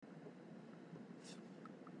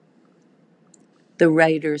The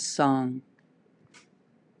Writer's Song.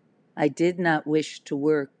 I did not wish to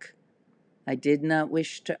work, I did not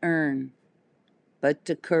wish to earn, but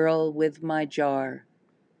to curl with my jar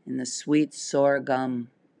in the sweet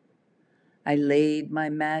sorghum. I laid my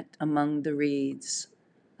mat among the reeds,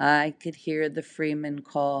 I could hear the freeman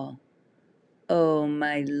call. Oh,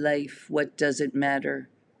 my life, what does it matter?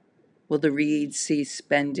 Will the reeds cease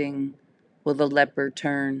bending? Will the leper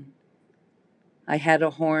turn? I had a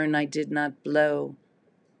horn I did not blow,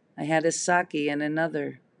 I had a sake and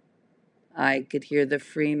another. I could hear the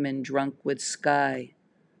freeman drunk with sky.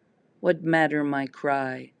 What matter my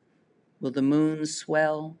cry? Will the moon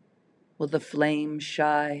swell? Will the flame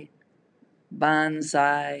shy?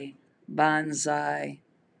 Banzai, banzai,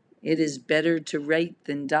 it is better to write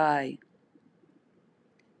than die.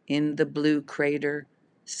 In the blue crater,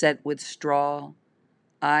 set with straw,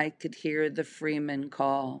 I could hear the freeman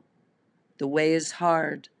call. The way is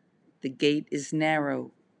hard, the gate is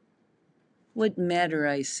narrow. What matter,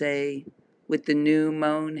 I say, with the new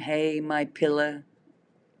mown hay my pillow?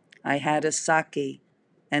 I had a sake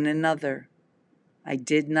and another. I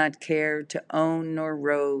did not care to own nor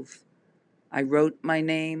rove. I wrote my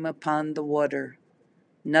name upon the water,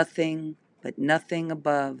 nothing but nothing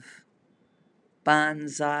above.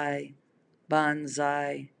 Banzai,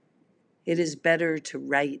 banzai, it is better to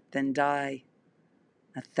write than die.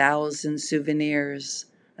 1,000 souvenirs,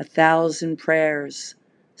 1,000 prayers,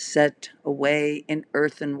 set away in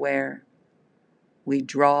earthenware. We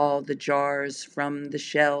draw the jars from the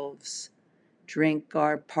shelves, drink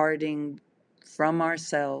our parting from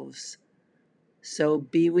ourselves. So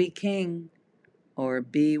be we king, or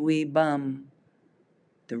be we bum,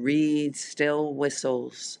 the reed still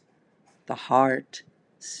whistles, the heart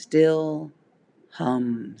still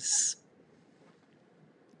hums.